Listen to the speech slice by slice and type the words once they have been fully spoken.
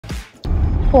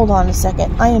Hold on a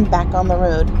second, I am back on the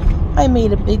road. I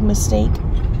made a big mistake.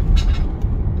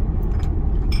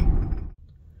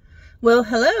 Well,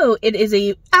 hello. It is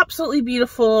a absolutely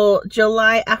beautiful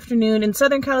July afternoon in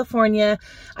Southern California.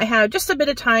 I have just a bit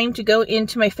of time to go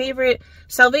into my favorite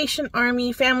Salvation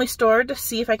Army family store to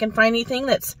see if I can find anything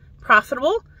that's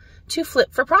profitable to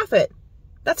flip for profit.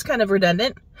 That's kind of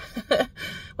redundant.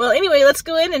 Well, anyway, let's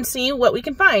go in and see what we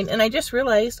can find. And I just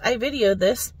realized I videoed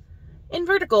this in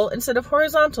vertical instead of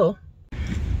horizontal.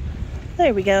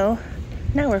 There we go.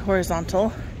 Now we're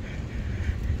horizontal.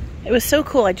 It was so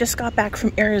cool. I just got back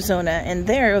from Arizona, and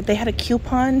there they had a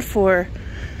coupon for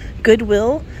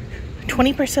Goodwill,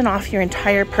 20% off your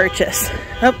entire purchase.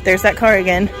 Oh, there's that car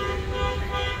again.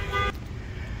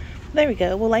 There we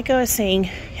go. Well, like I was saying,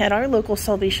 at our local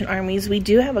Salvation Armies, we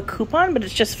do have a coupon, but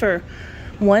it's just for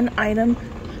one item,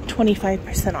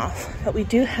 25% off. But we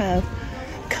do have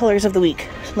colors of the week.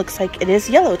 Looks like it is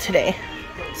yellow today,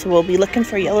 so we'll be looking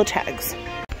for yellow tags.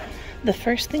 The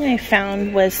first thing I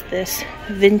found was this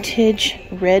vintage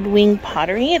Red Wing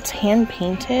pottery. It's hand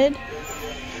painted.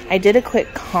 I did a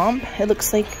quick comp. It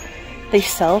looks like they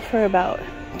sell for about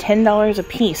 $10 a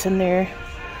piece, and they're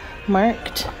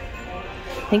marked,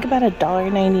 I think, about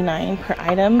 $1.99 per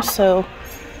item. So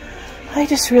I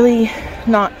just really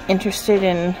not interested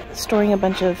in storing a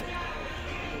bunch of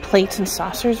plates and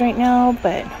saucers right now,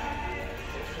 but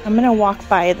I'm gonna walk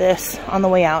by this on the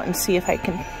way out and see if I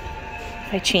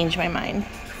change my mind.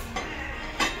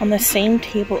 On the same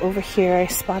table over here, I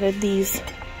spotted these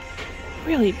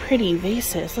really pretty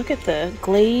vases. Look at the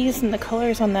glaze and the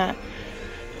colors on that.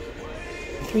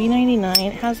 $3.99.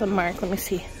 It has a mark. Let me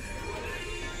see.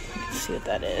 Let's see what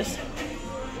that is.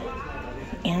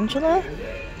 Angela.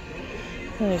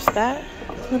 There's that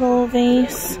little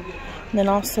vase. And then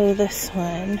also this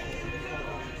one.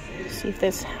 Let's see if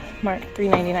this marked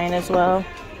 $3.99 as well.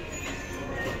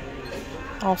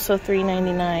 Also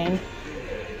 $3.99.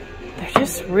 They're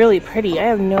just really pretty. I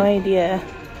have no idea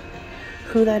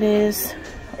who that is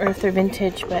or if they're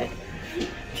vintage, but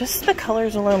just the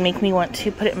colors alone make me want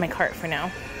to put it in my cart for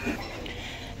now.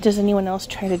 Does anyone else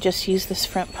try to just use this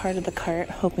front part of the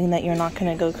cart, hoping that you're not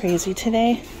going to go crazy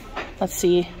today? Let's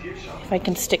see if I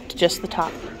can stick to just the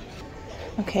top.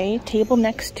 Okay, table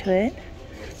next to it.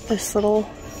 This little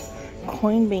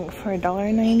coin bank for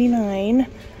 $1.99.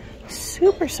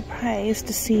 Super surprised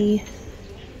to see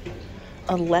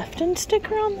a Lefton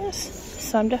sticker on this,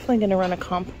 so I'm definitely going to run a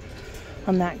comp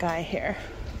on that guy here.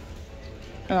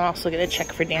 And I'm also going to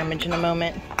check for damage in a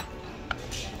moment.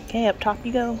 Okay, up top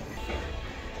you go.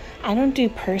 I don't do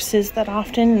purses that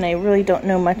often, and I really don't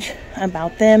know much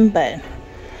about them, but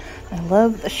I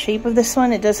love the shape of this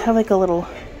one. It does have like a little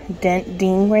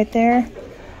ding right there.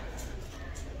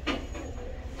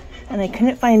 And I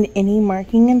couldn't find any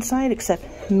marking inside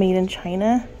except made in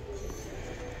China,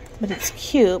 but it's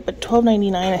cute. But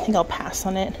 $12.99, I think I'll pass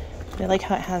on it. But I like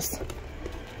how it has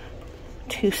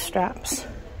two straps.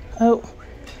 Oh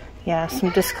yeah,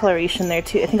 some discoloration there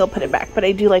too. I think I'll put it back, but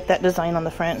I do like that design on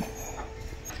the front.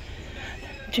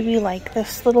 Do we like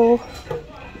this little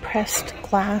pressed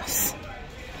glass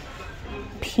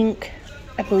pink,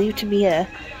 I believe to be a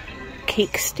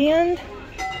cake stand?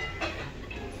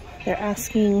 They're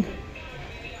asking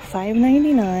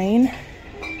 $5.99.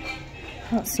 I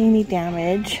don't see any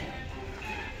damage.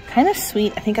 Kind of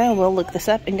sweet. I think I will look this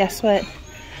up. And guess what?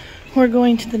 We're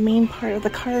going to the main part of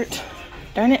the cart.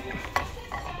 Darn it.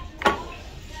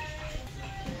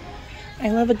 I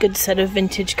love a good set of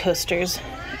vintage coasters.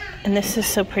 And this is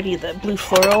so pretty, the blue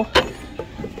floral.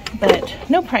 But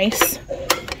no price.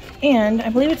 And I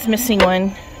believe it's missing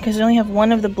one because I only have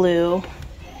one of the blue,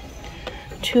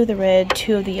 two of the red,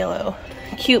 two of the yellow.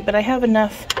 Cute, but I have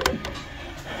enough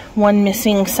one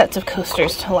missing sets of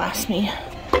coasters to last me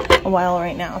a while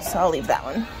right now, so I'll leave that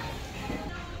one.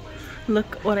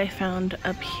 Look what I found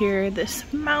up here,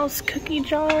 this mouse cookie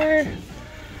jar.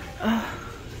 Oh,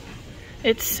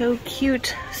 it's so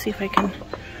cute. See if I can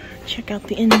check out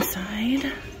the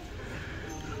inside.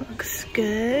 Looks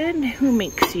good. Who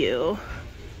makes you?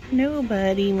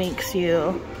 Nobody makes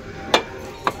you.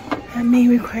 That may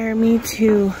require me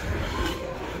to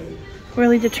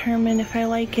really determine if I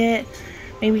like it.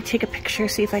 Maybe take a picture,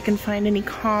 see if I can find any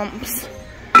comps.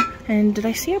 And did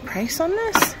I see a price on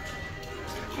this?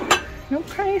 No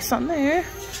price on there.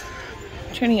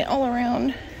 Turning it all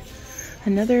around.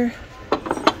 Another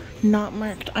not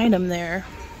marked item there.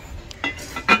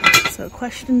 So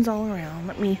questions all around.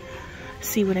 Let me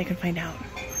see what I can find out.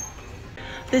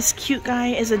 This cute guy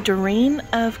is a Durain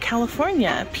of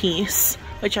California piece,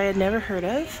 which I had never heard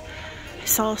of. I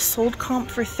saw a sold comp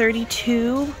for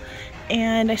 $32,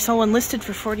 and I saw one listed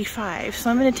for $45. So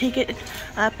I'm gonna take it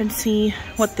up and see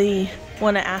what they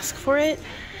want to ask for it,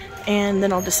 and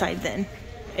then I'll decide then.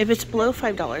 If it's below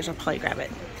 $5, I'll probably grab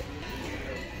it.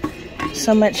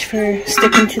 So much for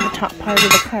sticking to the top part of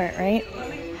the cart, right?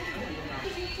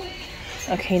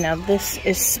 Okay, now this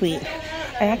is sweet.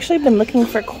 I actually been looking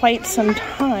for quite some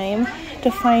time to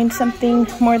find something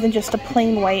more than just a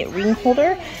plain white ring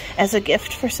holder as a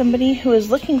gift for somebody who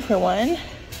is looking for one.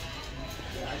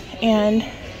 And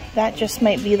that just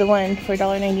might be the one for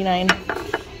 $1.99.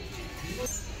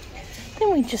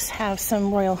 Then we just have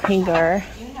some Royal Hagar,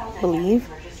 I believe,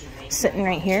 sitting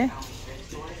right here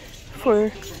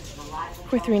for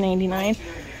 $3.99.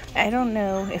 I don't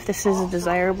know if this is a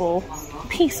desirable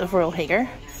piece of Royal Hagar,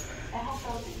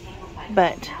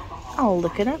 but I'll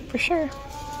look it up for sure.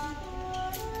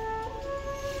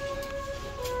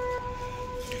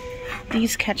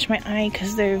 These catch my eye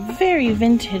because they're very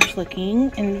vintage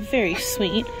looking and very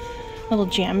sweet. Little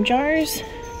jam jars.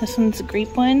 This one's a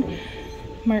grape one,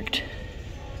 marked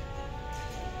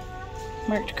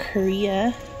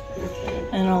Korea,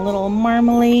 and a little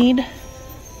marmalade.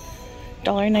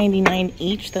 $1.99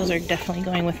 each. Those are definitely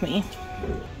going with me.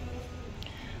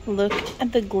 Look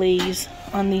at the glaze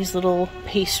on these little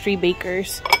pastry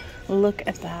bakers. Look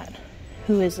at that.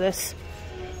 Who is this?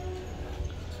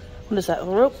 What is that?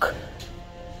 Roque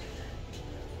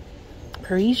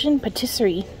Parisian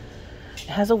Patisserie. It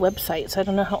has a website, so I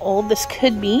don't know how old this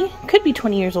could be. Could be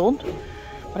 20 years old.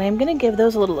 But I'm gonna give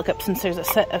those a little look up since there's a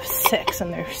set of 6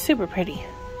 and they're super pretty.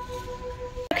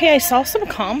 Okay, I saw some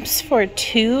comps for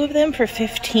 2 of them for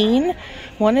 $15,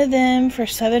 one of them for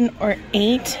 $7 or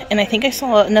 $8, and I think I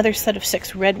saw another set of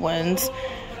 6 red ones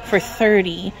for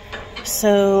 $30.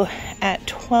 So at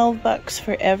 $12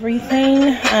 for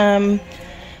everything,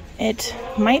 it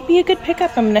might be a good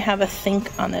pickup. I'm gonna have a think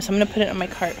on this. I'm gonna put it on my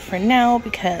cart for now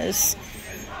because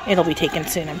it'll be taken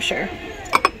soon, I'm sure.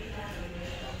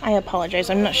 I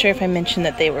apologize. I'm not sure if I mentioned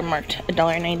that they were marked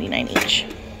 $1.99 each.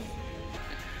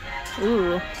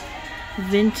 Ooh,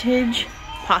 vintage,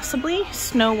 possibly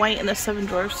Snow White and the 7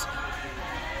 Dwarfs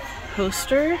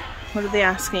poster. What are they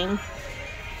asking?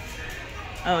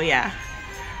 Oh yeah,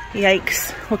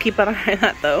 yikes. We'll keep an eye on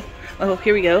that though. Oh,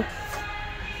 here we go.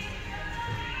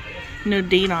 No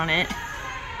date on it,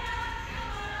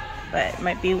 but it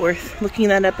might be worth looking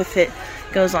that up if it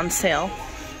goes on sale.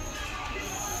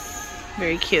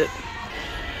 Very cute.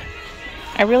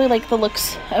 I really like the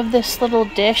looks of this little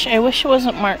dish. I wish it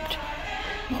wasn't marked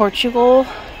Portugal,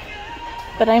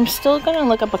 but I'm still gonna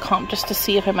look up a comp just to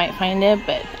see if I might find it,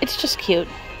 but it's just cute.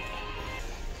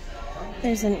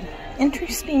 There's an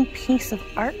interesting piece of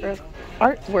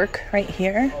artwork right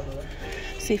here.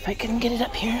 See if I can get it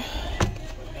up here.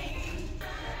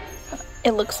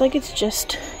 It looks like it's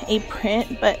just a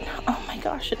print, but oh my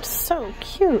gosh, it's so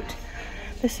cute.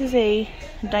 This is a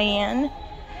Diane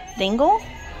dangle.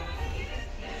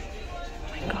 Oh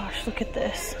my gosh, look at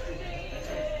this.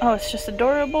 Oh, it's just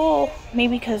adorable.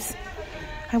 Maybe because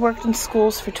I worked in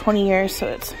schools for 20 years, so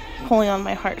it's pulling on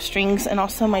my heartstrings. And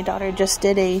also my daughter just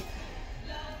did a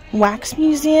wax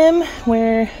museum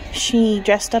where she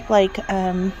dressed up like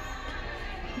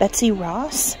Betsy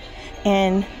Ross,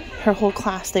 and her whole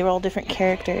class, they were all different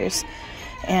characters,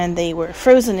 and they were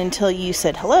frozen until you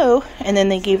said hello, and then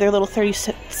they gave their little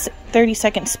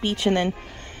 30-second speech and then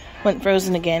went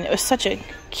frozen again. It was such a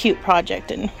cute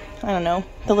project, and I don't know,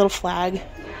 the little flag,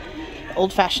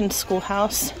 old-fashioned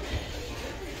schoolhouse,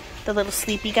 the little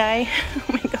sleepy guy.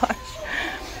 Oh my gosh,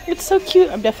 it's so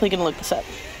cute. I'm definitely gonna look this up.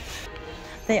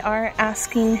 They are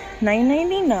asking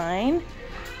 $9.99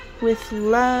 with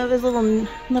love, is a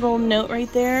little note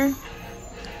right there.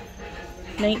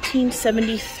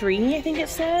 1973, I think it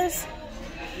says.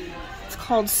 It's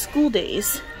called School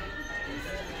Days.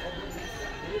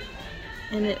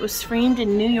 And it was framed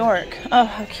in New York. Oh,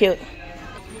 how cute.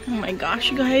 Oh my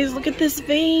gosh, you guys, look at this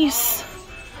vase.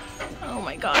 Oh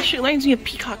my gosh, it reminds me of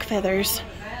peacock feathers.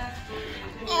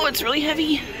 Oh, it's really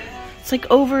heavy. It's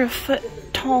like over a foot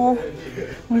tall.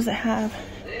 What does it have?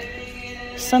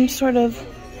 Some sort of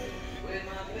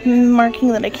marking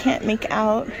that I can't make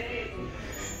out.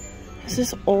 Is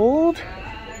this old?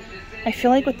 I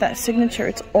feel like with that signature,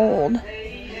 it's old.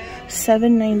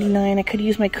 $7.99. I could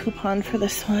use my coupon for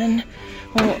this one.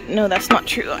 Well, no, that's not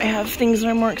true. I have things that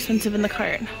are more expensive in the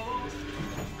cart.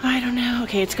 I don't know.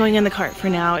 Okay, it's going in the cart for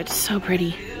now. It's so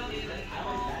pretty.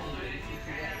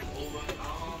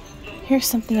 Here's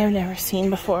something I've never seen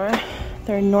before.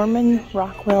 They're Norman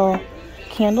Rockwell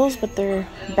candles, but they're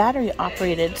battery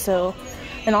operated, so,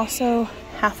 and also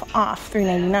half off,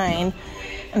 $3.99.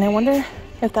 And I wonder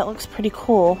if that looks pretty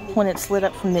cool when it's lit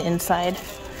up from the inside.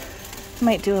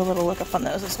 Might do a little lookup on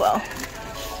those as well.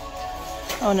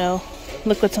 Oh no,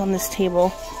 look what's on this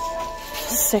table.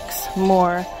 6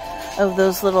 more of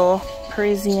those little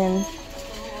Parisian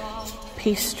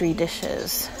pastry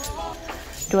dishes.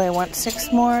 Do I want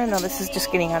 6 more? No, this is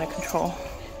just getting out of control.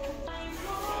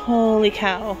 Holy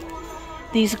cow.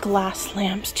 These glass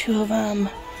lamps, 2 of them.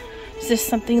 Is this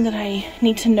something that I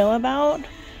need to know about?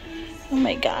 Oh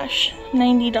my gosh,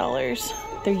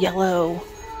 $90. They're yellow.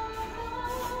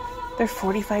 They're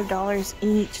 $45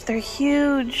 each. They're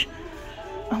huge.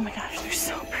 Oh my gosh, they're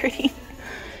so pretty.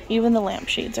 Even the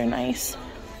lampshades are nice.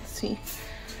 Let's see.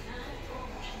 Oh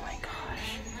my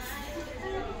gosh.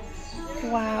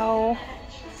 Wow.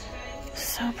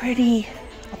 So pretty.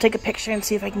 I'll take a picture and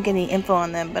see if I can get any info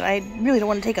on them, but I really don't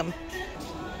want to take them.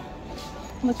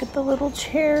 Look at the little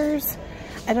chairs.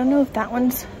 I don't know if that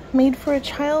one's made for a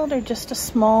child or just a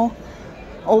small,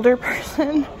 older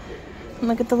person. And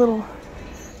look at the little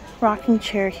rocking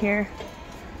chair here.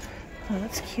 Oh,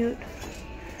 that's cute.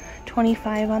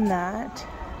 25 on that.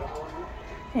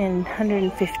 And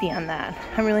 150 on that.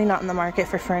 I'm really not in the market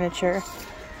for furniture.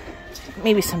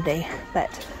 Maybe someday,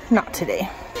 but not today.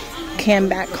 Okay, I'm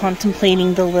back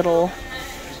contemplating the little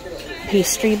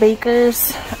pastry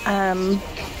bakers.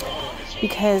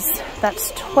 Because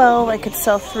that's 12, I could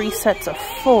sell 3 sets of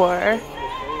 4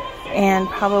 and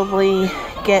probably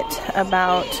get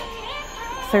about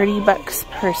 30 bucks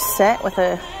per set with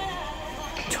a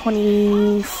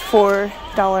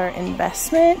 $24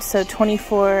 investment. So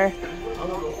 24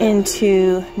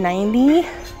 into 90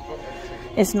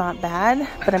 is not bad,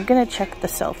 but I'm gonna check the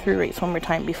sell-through rates one more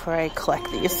time before I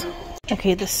collect these.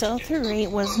 Okay, the sell-through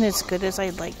rate wasn't as good as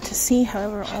I'd like to see.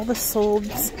 However, all the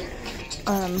solds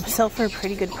sell for a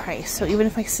pretty good price. So even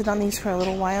if I sit on these for a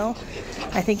little while,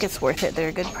 I think it's worth it. They're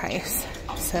a good price.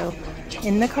 So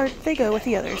in the cart they go with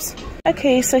the others.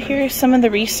 Okay, so here's some of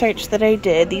the research that I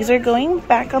did. These are going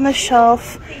back on the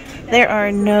shelf. There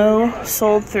are no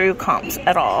sold through comps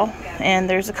at all. And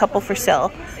there's a couple for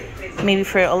sale. Maybe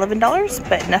for $11,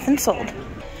 but nothing sold.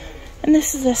 And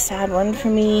this is a sad one for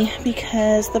me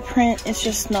because the print is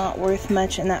just not worth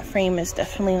much and that frame is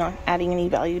definitely not adding any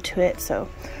value to it. So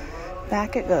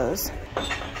back it goes.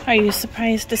 Are you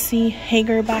surprised to see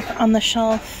Hager back on the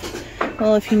shelf?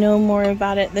 Well, if you know more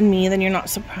about it than me, then you're not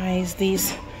surprised.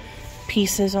 These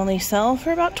pieces only sell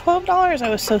for about $12. I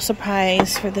was so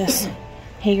surprised for this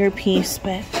Hager piece,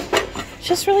 but it's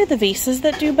just really the vases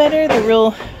that do better. The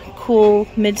real cool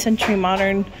mid-century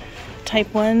modern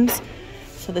type ones.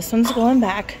 So this one's going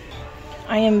back.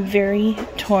 I am very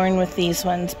torn with these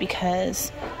ones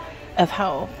because of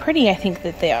how pretty I think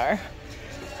that they are.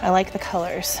 I like the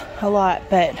colors a lot,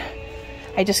 but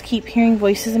I just keep hearing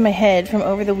voices in my head from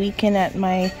over the weekend at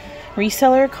my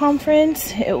reseller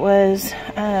conference. It was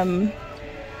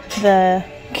the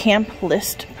camp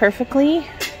list perfectly,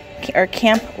 or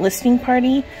camp listing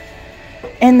party,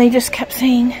 and they just kept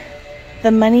saying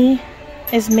the money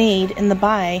is made in the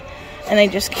buy, and I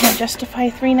just can't justify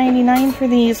 $3.99 for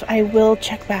these. I will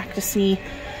check back to see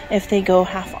if they go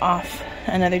half off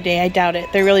another day. I doubt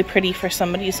it. They're really pretty for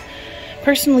somebody's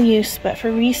personal use, but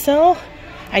for resale,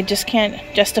 I just can't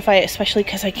justify it, especially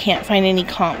because I can't find any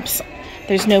comps.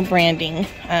 There's no branding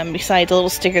besides a little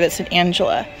sticker that said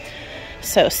Angela.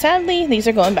 So sadly, these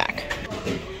are going back.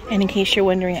 And in case you're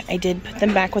wondering, I did put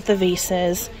them back with the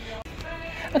vases.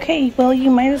 Okay, well,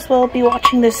 you might as well be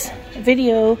watching this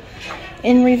video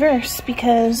in reverse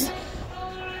because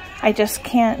I just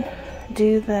can't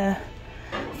do the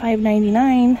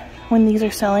 $5.99 when these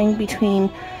are selling between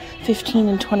 $15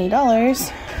 and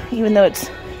 $20, even though it's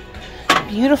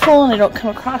beautiful and I don't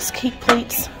come across cake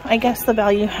plates. I guess the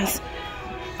value has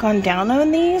gone down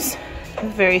on these.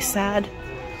 Very sad.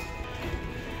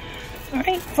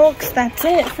 Alright folks, that's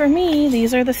it for me.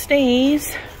 These are the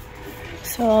stays.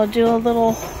 So I'll do a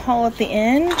little haul at the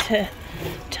end to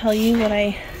tell you what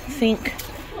I think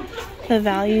the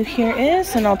value here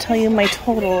is, and I'll tell you my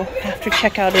total after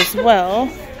checkout as well.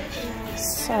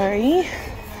 Sorry.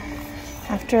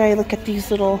 After I look at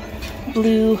these little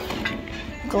blue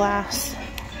glass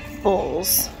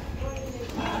bowls.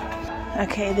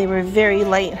 Okay, they were very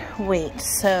lightweight,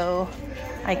 so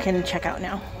I can check out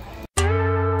now.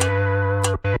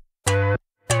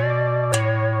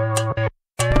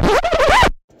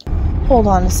 Hold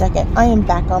on a second, I am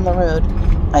back on the road.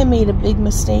 I made a big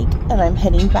mistake and I'm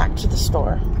heading back to the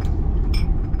store.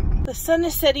 The sun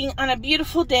is setting on a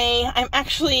beautiful day. I'm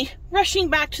actually rushing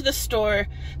back to the store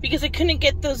because I couldn't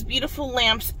get those beautiful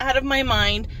lamps out of my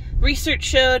mind. Research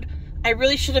showed I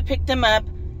really should have picked them up.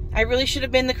 I really should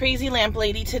have been the crazy lamp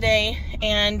lady today,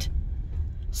 and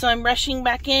so I'm rushing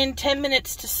back in, 10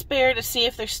 minutes to spare to see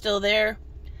if they're still there.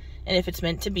 and if it's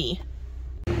meant to be.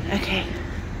 Okay,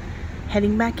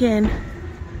 heading back in.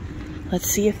 Let's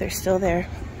see if they're still there.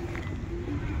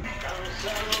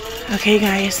 Okay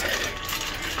guys,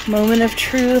 moment of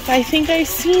truth. I think I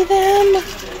see them.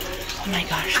 Oh my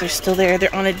gosh, they're still there.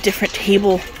 They're on a different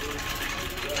table.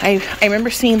 I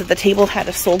remember seeing that the table had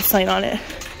a sold sign on it.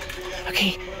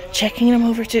 Okay, checking them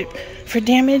over for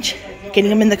damage, getting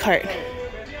them in the cart.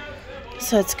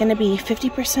 So it's gonna be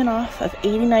 50% off of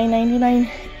 $89.99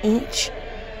 each.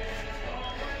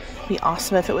 It'd be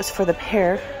awesome if it was for the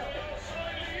pair.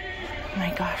 Oh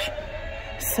my gosh,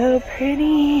 so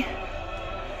pretty.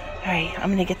 All right, I'm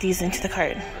gonna get these into the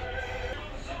cart.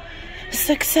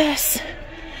 Success.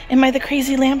 Am I the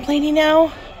crazy lamp lady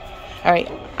now? All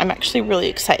right, I'm actually really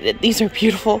excited. These are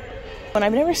beautiful. And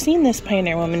I've never seen this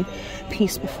Pioneer Woman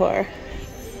piece before.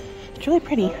 It's really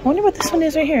pretty. I wonder what this one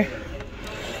is right here.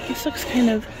 This looks kind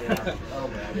of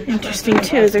interesting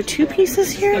too. Is there two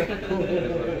pieces here?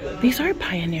 These are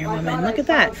Pioneer Woman. Look at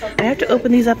that. I have to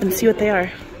open these up and see what they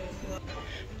are.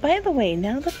 By the way,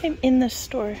 now that I'm in the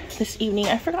store this evening,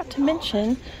 I forgot to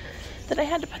mention that I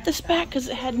had to put this back because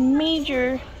it had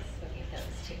major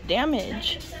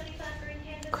damage.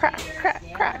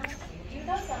 Cracked.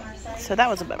 So that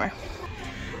was a bummer.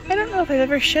 I don't know if I've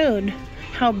ever showed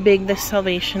how big the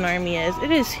Salvation Army is.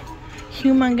 It is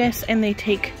humongous and they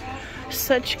take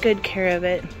such good care of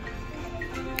it.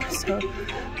 So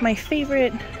my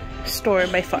favorite store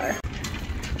by far.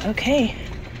 Okay,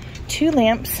 2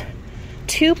 lamps,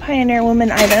 2 Pioneer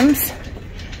Woman items.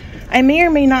 I may or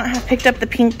may not have picked up the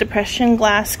pink depression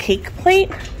glass cake plate.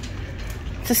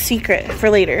 It's a secret for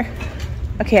later.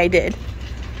 Okay, I did.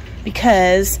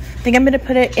 Because I think I'm going to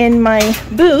put it in my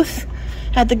booth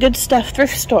at the Good Stuff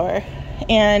thrift store.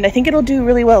 And I think it'll do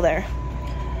really well there.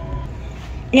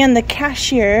 And the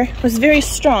cashier was very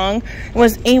strong,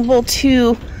 was able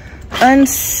to I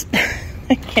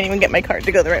can't even get my card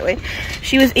to go the right way.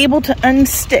 She was able to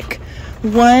unstick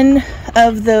one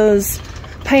of those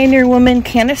Pioneer Woman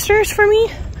canisters for me,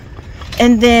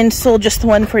 and then sold just the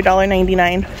one for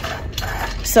 $1.99.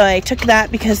 So I took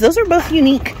that because those are both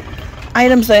unique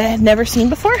items that I had never seen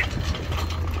before.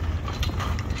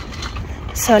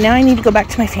 So now I need to go back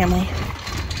to my family.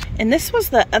 And this was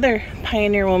the other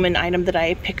Pioneer Woman item that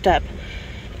I picked up.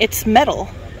 It's metal,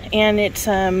 and it's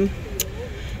a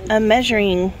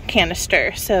measuring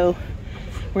canister, so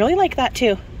really like that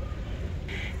too.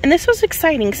 And this was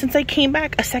exciting. Since I came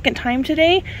back a second time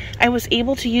today, I was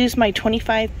able to use my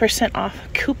 25% off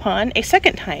coupon a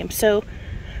second time. So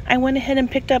I went ahead and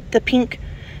picked up the pink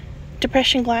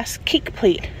depression glass cake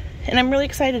plate, and I'm really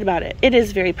excited about it. It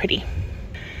is very pretty.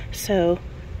 So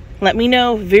let me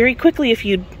know very quickly if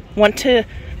you want to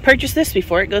purchase this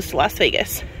before it goes to Las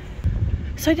Vegas.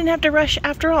 So I didn't have to rush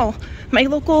after all. My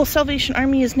local Salvation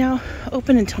Army is now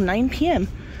open until 9 p.m.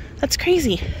 That's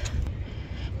crazy.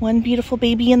 One beautiful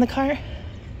baby in the car.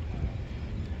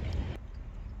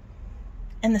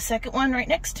 And the second one right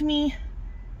next to me.